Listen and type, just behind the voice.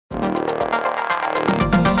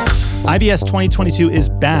IBS 2022 is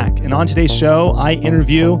back, and on today's show, I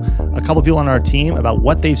interview a couple people on our team about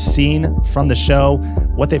what they've seen from the show,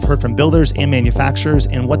 what they've heard from builders and manufacturers,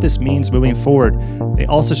 and what this means moving forward. They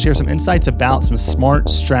also share some insights about some smart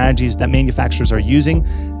strategies that manufacturers are using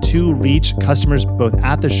to reach customers both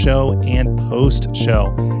at the show and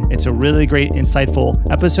post-show. It's a really great, insightful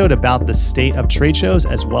episode about the state of trade shows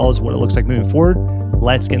as well as what it looks like moving forward.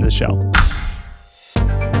 Let's get into the show.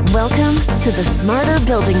 Welcome to the Smarter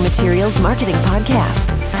Building Materials Marketing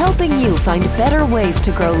Podcast, helping you find better ways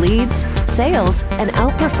to grow leads, sales, and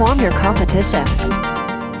outperform your competition.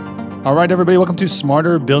 All right, everybody, welcome to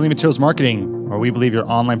Smarter Building Materials Marketing, where we believe your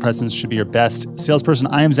online presence should be your best salesperson.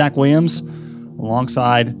 I am Zach Williams,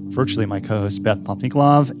 alongside virtually my co-host, Beth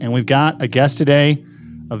Pompnikolov, and we've got a guest today,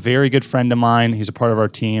 a very good friend of mine. He's a part of our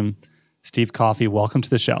team, Steve Coffey. Welcome to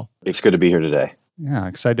the show. It's good to be here today. Yeah,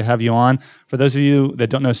 excited to have you on. For those of you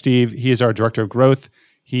that don't know Steve, he is our Director of Growth.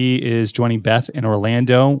 He is joining Beth in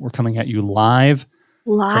Orlando. We're coming at you live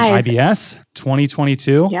from IBS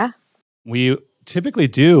 2022. Yeah. We typically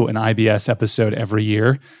do an IBS episode every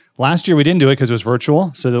year. Last year we didn't do it because it was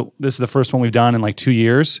virtual. So this is the first one we've done in like 2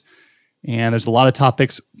 years. And there's a lot of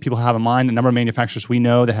topics people have in mind. A number of manufacturers we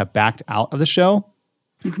know that have backed out of the show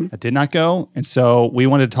that did not go. And so we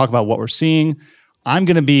wanted to talk about what we're seeing. I'm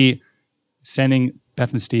going to be sending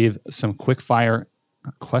Beth and Steve some quick fire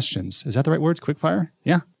questions. Is that the right word? Quick fire?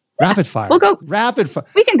 Yeah. Rapid fire. We'll go rapid fire.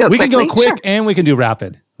 We can go quick sure. And we can do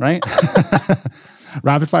rapid, right?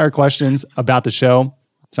 Rapid fire questions about the show.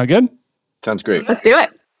 Sound good? Sounds great. Let's do it.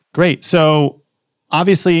 Great. So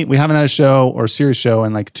obviously we haven't had a show or a series show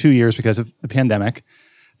in like 2 years because of the pandemic.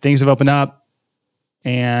 Things have opened up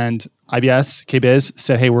and IBS, KBIS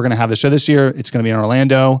said, hey, we're going to have the show this year. It's going to be in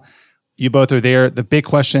Orlando. You both are there. The big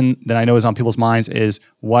question that I know is on people's minds is,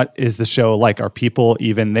 what is the show like? Are people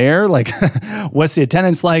even there? Like, what's the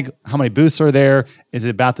attendance like? How many booths are there? Is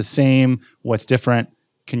it about the same? What's different?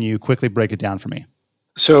 Can you quickly break it down for me?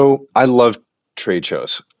 So I love trade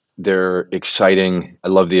shows. They're exciting. I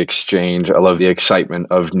love the exchange. I love the excitement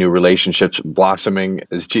of new relationships blossoming,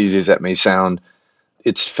 as cheesy as that may sound.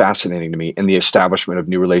 It's fascinating to me. And the establishment of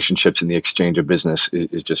new relationships and the exchange of business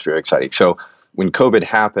is just very exciting. So when COVID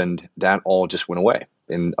happened, that all just went away.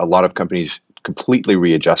 And a lot of companies completely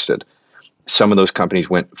readjusted. Some of those companies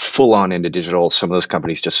went full on into digital. Some of those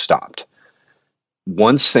companies just stopped.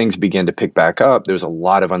 Once things began to pick back up, there was a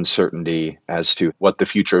lot of uncertainty as to what the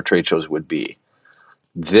future of trade shows would be.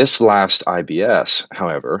 This last IBS,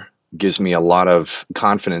 however, gives me a lot of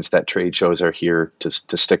confidence that trade shows are here to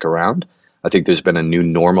stick around. I think there's been a new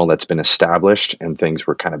normal that's been established and things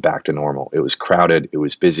were kind of back to normal. It was crowded. It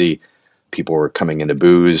was busy. People were coming into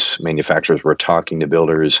booths. Manufacturers were talking to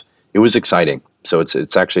builders. It was exciting. So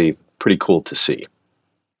it's actually pretty cool to see.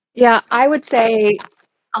 Yeah, I would say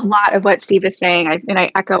a lot of what Steve is saying, and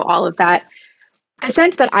I echo all of that. The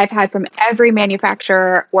sense that I've had from every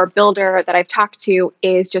manufacturer or builder that I've talked to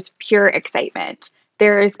is just pure excitement.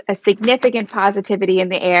 There's a significant positivity in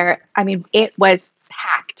the air. I mean, it was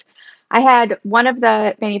packed. I had one of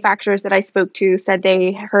the manufacturers that I spoke to said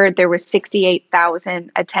they heard there were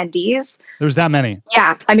 68,000 attendees. There's that many.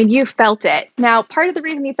 Yeah. I mean, you felt it. Now, part of the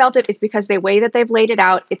reason you felt it is because the way that they've laid it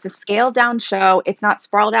out, it's a scaled down show. It's not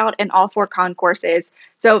sprawled out in all four concourses.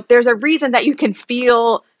 So there's a reason that you can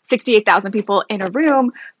feel 68,000 people in a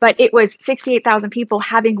room, but it was 68,000 people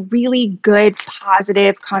having really good,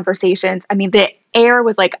 positive conversations. I mean, the air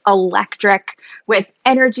was like electric with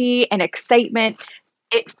energy and excitement.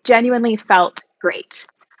 It genuinely felt great.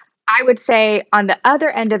 I would say on the other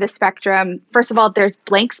end of the spectrum, first of all, there's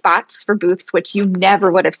blank spots for booths, which you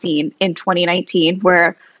never would have seen in 2019,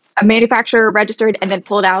 where a manufacturer registered and then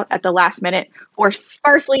pulled out at the last minute, or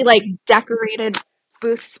sparsely like decorated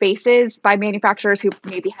booth spaces by manufacturers who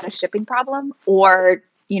maybe had a shipping problem or,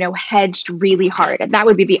 hedged really hard. And that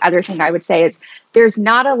would be the other thing I would say is there's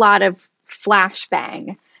not a lot of flash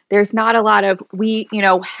bang. There's not a lot of, we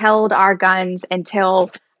held our guns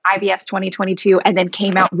until IBS 2022 and then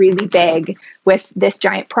came out really big with this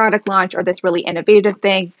giant product launch or this really innovative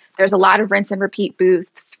thing. There's a lot of rinse and repeat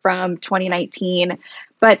booths from 2019,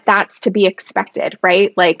 but that's to be expected,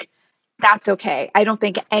 right? Like, that's okay. I don't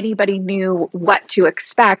think anybody knew what to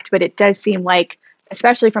expect, but it does seem like,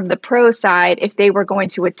 especially from the pro side, if they were going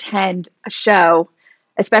to attend a show,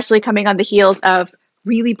 especially coming on the heels of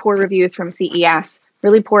really poor reviews from CES,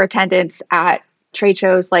 really poor attendance at trade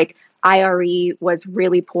shows like IRE was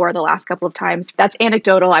really poor the last couple of times. That's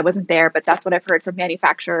anecdotal. I wasn't there, but that's what I've heard from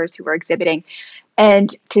manufacturers who were exhibiting.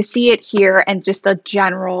 And to see it here and just the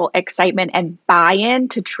general excitement and buy-in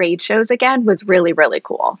to trade shows again was really, really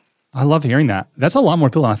cool. I love hearing that. That's a lot more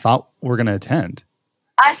people than I thought were going to attend.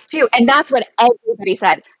 Us too. And that's what everybody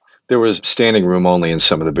said. There was standing room only in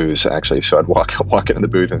some of the booths, actually. So I'd walk into the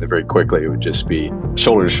booth, and then very quickly it would just be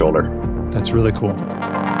shoulder to shoulder. That's really cool.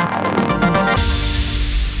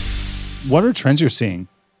 What are trends you're seeing?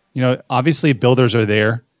 Obviously builders are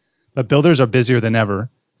there, but builders are busier than ever.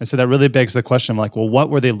 And so that really begs the question of like, well, what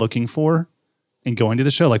were they looking for in going to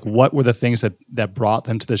the show? Like, what were the things that brought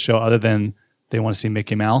them to the show other than they want to see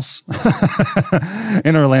Mickey Mouse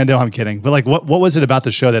in Orlando? I'm kidding. But like, what was it about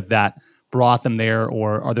the show that brought them there?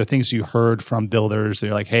 Or are there things you heard from builders that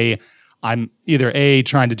you're like, hey, I'm either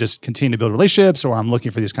trying to just continue to build relationships, or I'm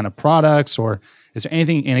looking for these kind of products? Or is there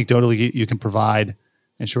anything anecdotally you can provide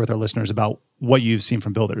and share with our listeners about what you've seen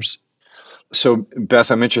from builders? So,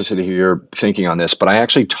 Beth, I'm interested to hear your thinking on this, but I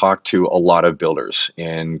actually talked to a lot of builders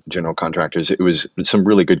and general contractors. It was some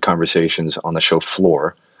really good conversations on the show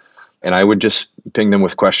floor. And I would just ping them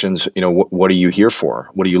with questions, what are you here for?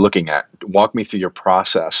 What are you looking at? Walk me through your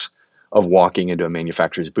process of walking into a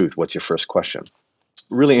manufacturer's booth. What's your first question?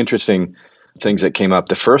 Really interesting things that came up.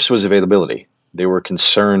 The first was availability. They were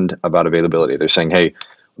concerned about availability. They're saying, hey,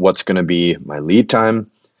 what's going to be my lead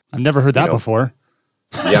time? I've never heard that before.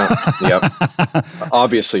 Yeah.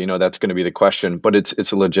 Obviously, that's going to be the question, but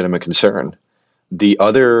it's a legitimate concern. The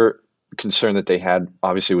other concern that they had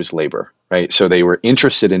obviously was labor, right? So they were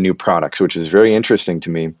interested in new products, which is very interesting to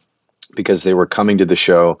me because they were coming to the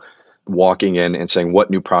show, walking in and saying, what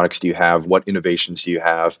new products do you have? What innovations do you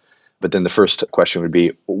have? But then the first question would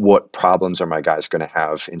be, what problems are my guys going to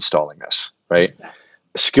have installing this, right?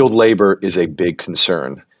 Skilled labor is a big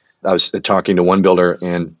concern. I was talking to one builder,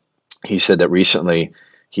 and he said that recently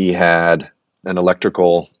he had an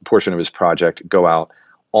electrical portion of his project go out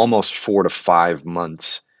almost 4 to 5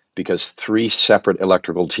 months because 3 separate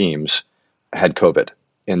electrical teams had COVID.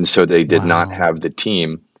 And so they did not have the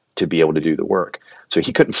team to be able to do the work. So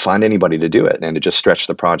he couldn't find anybody to do it, and it just stretched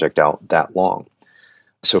the project out that long.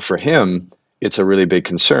 So for him, it's a really big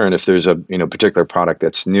concern. If there's a particular product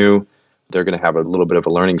that's new, they're going to have a little bit of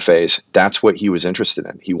a learning phase. That's what he was interested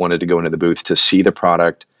in. He wanted to go into the booth to see the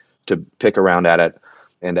product, to pick around at it,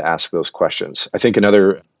 and to ask those questions. I think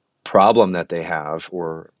another problem that they have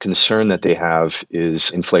or concern that they have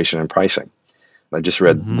is inflation and pricing. I just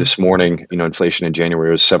read this morning, inflation in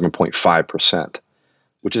January was 7.5%,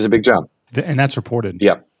 which is a big jump. And that's reported.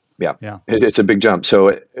 Yeah. It's a big jump.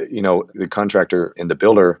 So, the contractor and the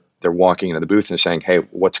builder, they're walking into the booth and saying, hey,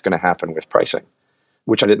 what's going to happen with pricing?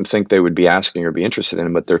 Which I didn't think they would be asking or be interested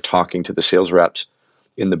in, but they're talking to the sales reps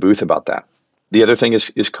in the booth about that. The other thing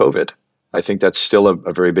is COVID. I think that's still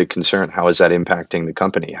a very big concern. How is that impacting the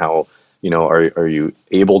company? How, are you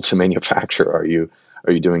able to manufacture? Are you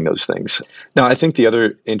doing those things? Now, I think the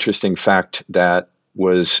other interesting fact that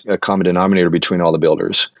was a common denominator between all the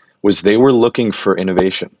builders was they were looking for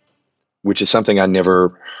innovation, which is something I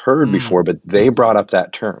never heard before, but they brought up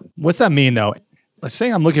that term. What's that mean though?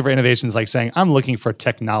 Saying I'm looking for innovation is like saying I'm looking for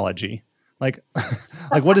technology. Like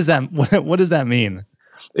what does that mean?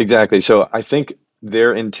 Exactly. So I think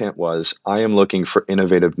their intent was, I am looking for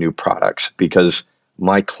innovative new products because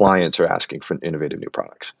my clients are asking for innovative new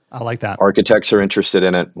products. I like that. Architects are interested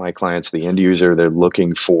in it. My clients, the end user, they're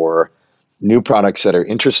looking for new products that are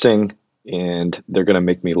interesting and they're going to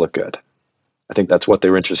make me look good. I think that's what they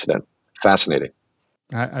were interested in. Fascinating.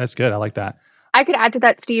 That's good. I like that. I could add to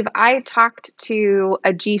that, Steve. I talked to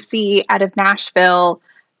a GC out of Nashville,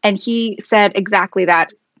 and he said exactly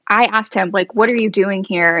that. I asked him, what are you doing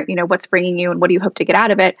here? What's bringing you and what do you hope to get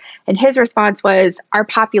out of it? And his response was, our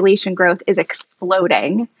population growth is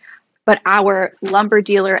exploding, but our lumber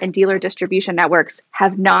dealer and dealer distribution networks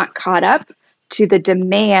have not caught up to the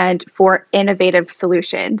demand for innovative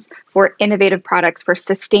solutions, for innovative products, for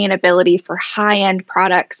sustainability, for high-end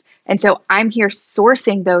products. And so I'm here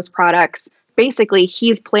sourcing those products. Basically,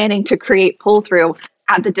 he's planning to create pull-through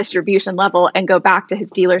at the distribution level and go back to his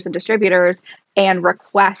dealers and distributors and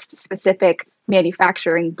request specific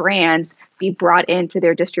manufacturing brands be brought into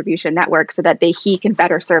their distribution network so that he can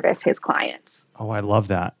better service his clients. Oh, I love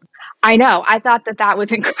that. I know. I thought that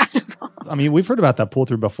was incredible. I mean, we've heard about that pull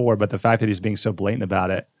through before, but the fact that he's being so blatant about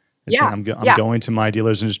it, saying, I'm going to my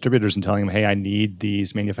dealers and distributors and telling them, hey, I need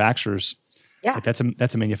these manufacturers. Yeah. Like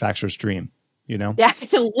that's a manufacturer's dream, Yeah,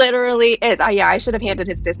 it literally is. I should have handed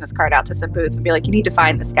his business card out to some booths and be like, you need to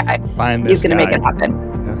find this guy. He's going to make it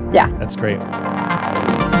happen. Yeah. That's great.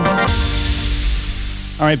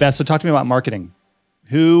 All right, Beth, so talk to me about marketing.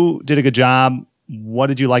 Who did a good job? What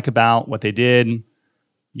did you like about what they did?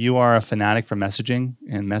 You are a fanatic for messaging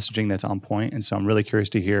and messaging that's on point. And so I'm really curious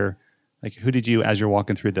to hear, who did you, as you're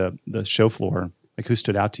walking through the show floor, who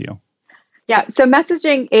stood out to you? Yeah. So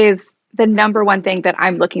messaging is the number one thing that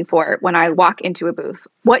I'm looking for when I walk into a booth.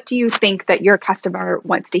 What do you think that your customer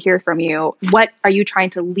wants to hear from you? What are you trying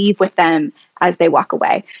to leave with them as they walk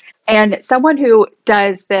away? And someone who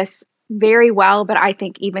does this very well, but I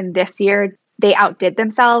think even this year they outdid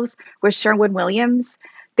themselves, was Sherwin-Williams.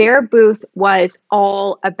 Their booth was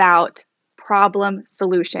all about problem,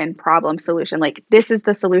 solution. Like, this is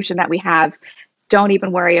the solution that we have. Don't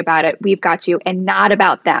even worry about it. We've got you. And not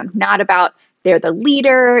about them, not about they're the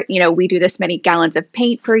leader. We do this many gallons of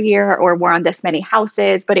paint per year, or we're on this many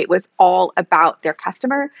houses, but it was all about their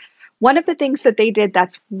customer. One of the things that they did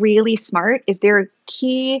that's really smart is their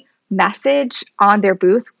key message on their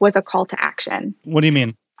booth was a call to action. What do you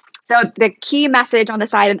mean? So the key message on the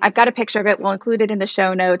side, and I've got a picture of it, we'll include it in the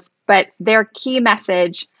show notes, but their key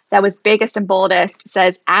message that was biggest and boldest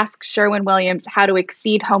says, ask Sherwin-Williams how to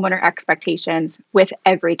exceed homeowner expectations with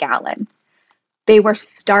every gallon. They were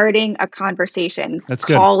starting a conversation,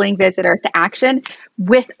 calling visitors to action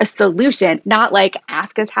with a solution, not like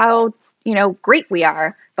ask us how, great we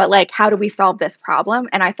are, but like, how do we solve this problem?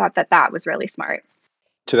 And I thought that was really smart.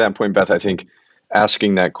 To that point, Beth, I think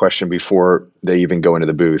asking that question before they even go into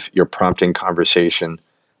the booth, you're prompting conversation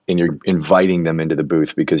and you're inviting them into the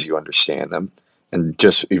booth because you understand them. And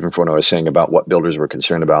just even for what I was saying about what builders were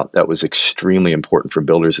concerned about, that was extremely important for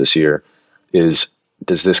builders this year is,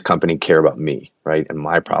 does this company care about me, right? And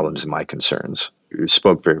my problems and my concerns? You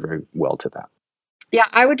spoke very, very well to that. Yeah,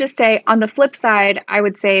 I would just say on the flip side, I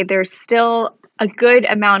would say there's still a good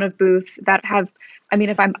amount of booths that have,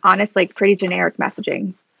 if I'm honest, like pretty generic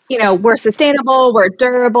messaging. We're sustainable, we're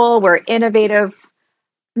durable, we're innovative.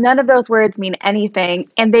 None of those words mean anything,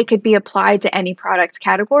 and they could be applied to any product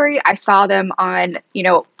category. I saw them on,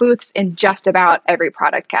 booths in just about every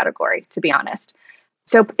product category, to be honest.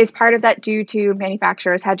 So is part of that due to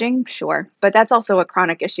manufacturers hedging? Sure. But that's also a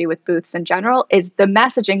chronic issue with booths in general, is the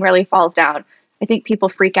messaging really falls down. I think people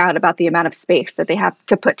freak out about the amount of space that they have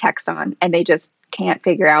to put text on, and they just can't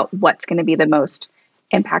figure out what's going to be the most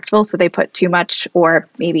impactful. So they put too much or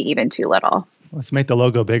maybe even too little. Let's make the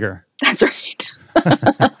logo bigger. That's right.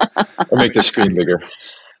 Or make the screen bigger.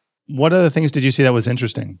 What other things did you see that was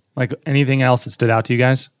interesting? Like anything else that stood out to you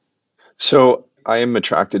guys? So I am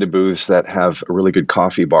attracted to booths that have a really good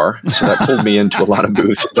coffee bar. So that pulled me into a lot of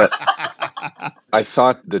booths. But I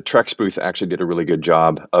thought the Trex booth actually did a really good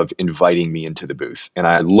job of inviting me into the booth. And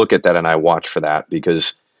I look at that and I watch for that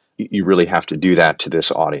because you really have to do that to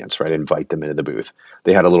this audience, right? Invite them into the booth.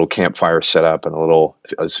 They had a little campfire set up and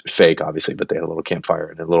it was fake, obviously, but they had a little campfire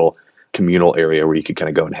and a little communal area where you could kind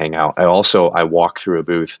of go and hang out. I walk through a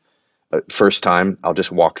booth. First time, I'll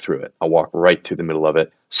just walk through it. I'll walk right through the middle of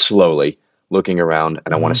it slowly, looking around,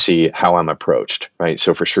 and I want to see how I'm approached, right?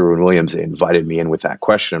 So for Sherwin-Williams, they invited me in with that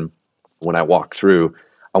question. When I walk through,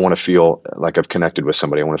 I want to feel like I've connected with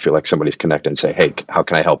somebody. I want to feel like somebody's connected and say, hey, how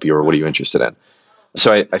can I help you? Or what are you interested in?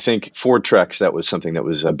 So I think for Trex, that was something that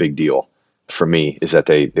was a big deal for me, is that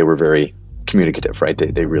they were very communicative, right?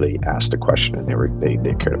 They really asked a question and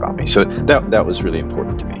they cared about me. So that was really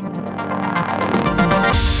important to me.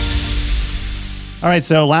 All right.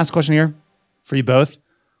 So last question here for you both.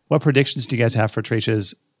 What predictions do you guys have for trade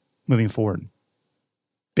shows moving forward?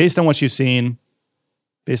 Based on what you've seen,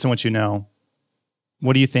 based on what you know,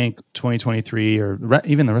 what do you think 2023 or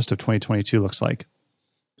even the rest of 2022 looks like?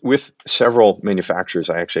 With several manufacturers,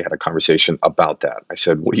 I actually had a conversation about that. I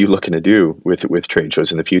said, what are you looking to do with trade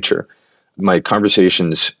shows in the future? My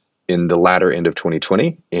conversations in the latter end of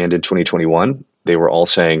 2020 and in 2021, they were all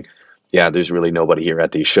saying, yeah, there's really nobody here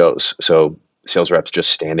at these shows. So sales reps just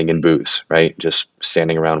standing in booths, right? Just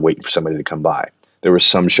standing around waiting for somebody to come by. There were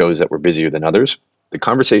some shows that were busier than others. The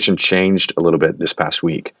conversation changed a little bit this past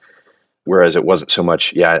week, whereas it wasn't so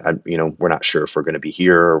much, we're not sure if we're going to be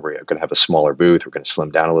here, or we're going to have a smaller booth, we're going to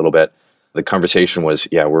slim down a little bit. The conversation was,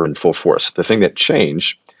 we're in full force. The thing that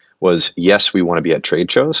changed was, yes, we want to be at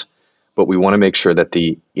trade shows, but we want to make sure that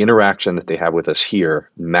the interaction that they have with us here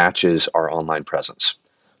matches our online presence.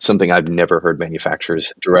 Something I've never heard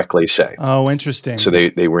manufacturers directly say. Oh, interesting. So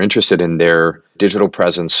they were interested in their digital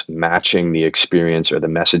presence matching the experience or the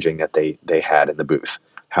messaging that they had in the booth.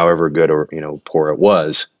 However good or poor it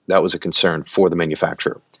was, that was a concern for the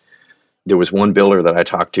manufacturer. There was one builder that I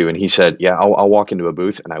talked to, and he said, I'll walk into a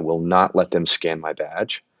booth and I will not let them scan my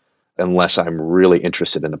badge unless I'm really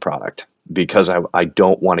interested in the product, because I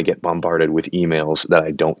don't want to get bombarded with emails that I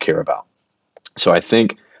don't care about. So I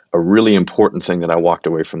think a really important thing that I walked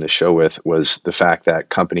away from the show with was the fact that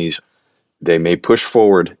companies, they may push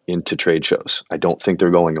forward into trade shows. I don't think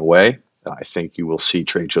they're going away. I think you will see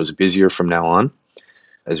trade shows busier from now on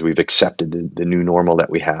as we've accepted the new normal that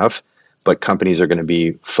we have. But companies are going to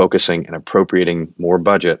be focusing and appropriating more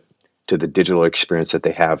budget to the digital experience that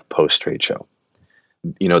they have post-trade show.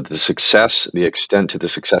 The extent to the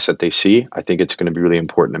success that they see, I think it's going to be really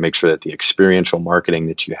important to make sure that the experiential marketing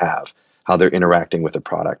that you have, how they're interacting with the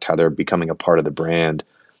product, how they're becoming a part of the brand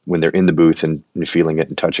when they're in the booth and feeling it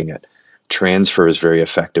and touching it, transfers very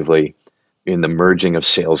effectively in the merging of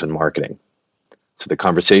sales and marketing. So the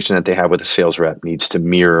conversation that they have with a sales rep needs to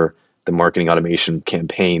mirror the marketing automation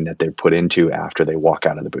campaign that they're put into after they walk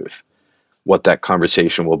out of the booth. What that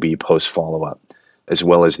conversation will be post follow-up, as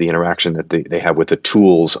well as the interaction that they have with the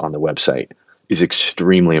tools on the website, is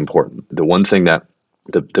extremely important. The one thing that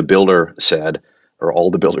the builder said, or all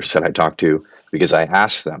the builders that I talked to, because I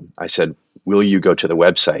asked them, I said, will you go to the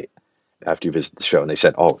website after you visit the show? And they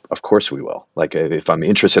said, oh, of course we will. Like, if I'm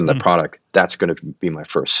interested in the product, that's going to be my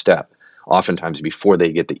first step, oftentimes before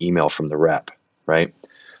they get the email from the rep, right?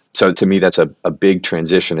 So to me, that's a big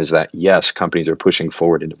transition, is that, yes, companies are pushing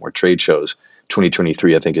forward into more trade shows.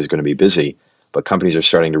 2023, I think, is going to be busy, but companies are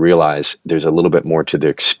starting to realize there's a little bit more to the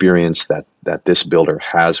experience that this builder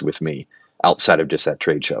has with me outside of just that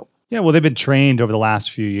trade show. Yeah, well, they've been trained over the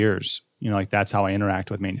last few years. Like, that's how I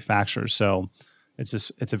interact with manufacturers. So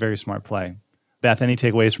it's a very smart play. Beth, any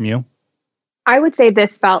takeaways from you? I would say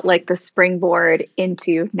this felt like the springboard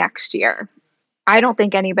into next year. I don't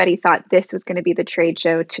think anybody thought this was going to be the trade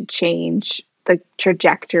show to change the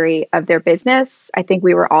trajectory of their business. I think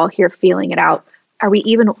we were all here feeling it out. Are we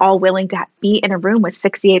even all willing to be in a room with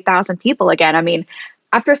 68,000 people again? I mean,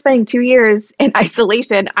 after spending 2 years in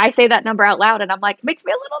isolation, I say that number out loud and I'm like, it makes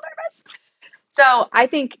me a little nervous. So I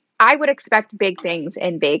think I would expect big things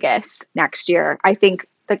in Vegas next year. I think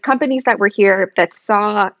the companies that were here that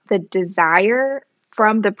saw the desire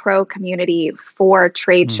from the pro community for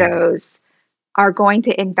trade shows are going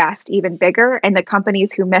to invest even bigger. And the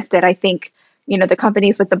companies who missed it, I think, the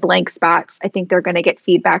companies with the blank spots, I think they're going to get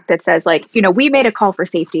feedback that says, like, we made a call for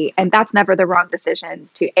safety, and that's never the wrong decision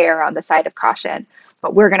to err on the side of caution,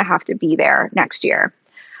 but we're going to have to be there next year.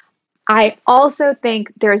 I also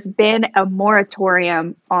think there's been a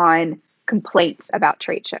moratorium on complaints about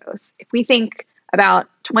trade shows. If we think about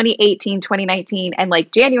 2018, 2019, and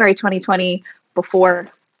like January 2020, before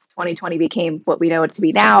 2020 became what we know it to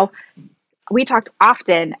be now, we talked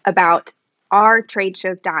often about, are trade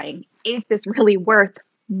shows dying? Is this really worth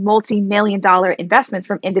multi-million-dollar investments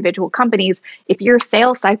from individual companies if your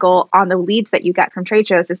sales cycle on the leads that you get from trade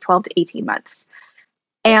shows is 12 to 18 months?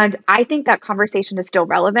 And I think that conversation is still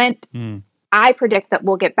relevant. I predict that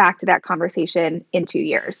we'll get back to that conversation in 2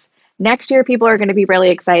 years. Next year, people are going to be really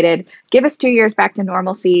excited. Give us 2 years back to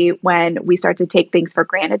normalcy when we start to take things for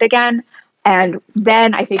granted again. And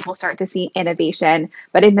then I think we'll start to see innovation.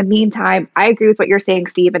 But in the meantime, I agree with what you're saying,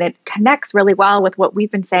 Steve, and it connects really well with what we've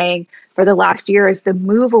been saying for the last year, is the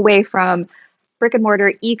move away from brick and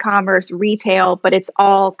mortar, e-commerce, retail, but it's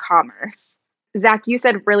all commerce. Zach, you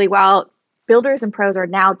said really well, builders and pros are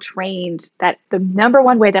now trained that the number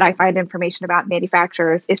one way that I find information about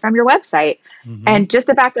manufacturers is from your website. And just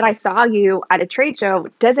the fact that I saw you at a trade show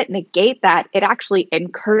doesn't negate that. It actually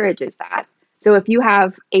encourages that. So if you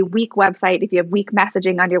have a weak website, if you have weak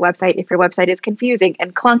messaging on your website, if your website is confusing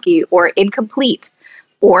and clunky or incomplete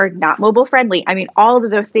or not mobile friendly, I mean, all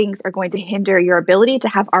of those things are going to hinder your ability to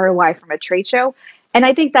have ROI from a trade show. And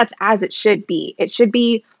I think that's as it should be. It should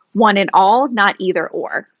be one and all, not either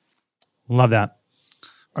or. Love that.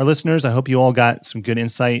 Our listeners, I hope you all got some good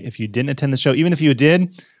insight. If you didn't attend the show, even if you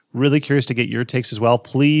did, really curious to get your takes as well.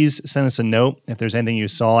 Please send us a note if there's anything you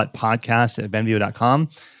saw at podcast@venveo.com.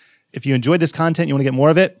 If you enjoyed this content, you want to get more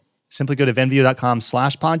of it, simply go to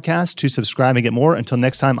venveo.com/podcast to subscribe and get more. Until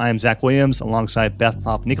next time, I am Zach Williams alongside Beth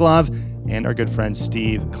Pop-Nikolov and our good friend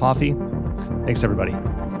Steve Coffey. Thanks,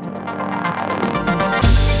 everybody.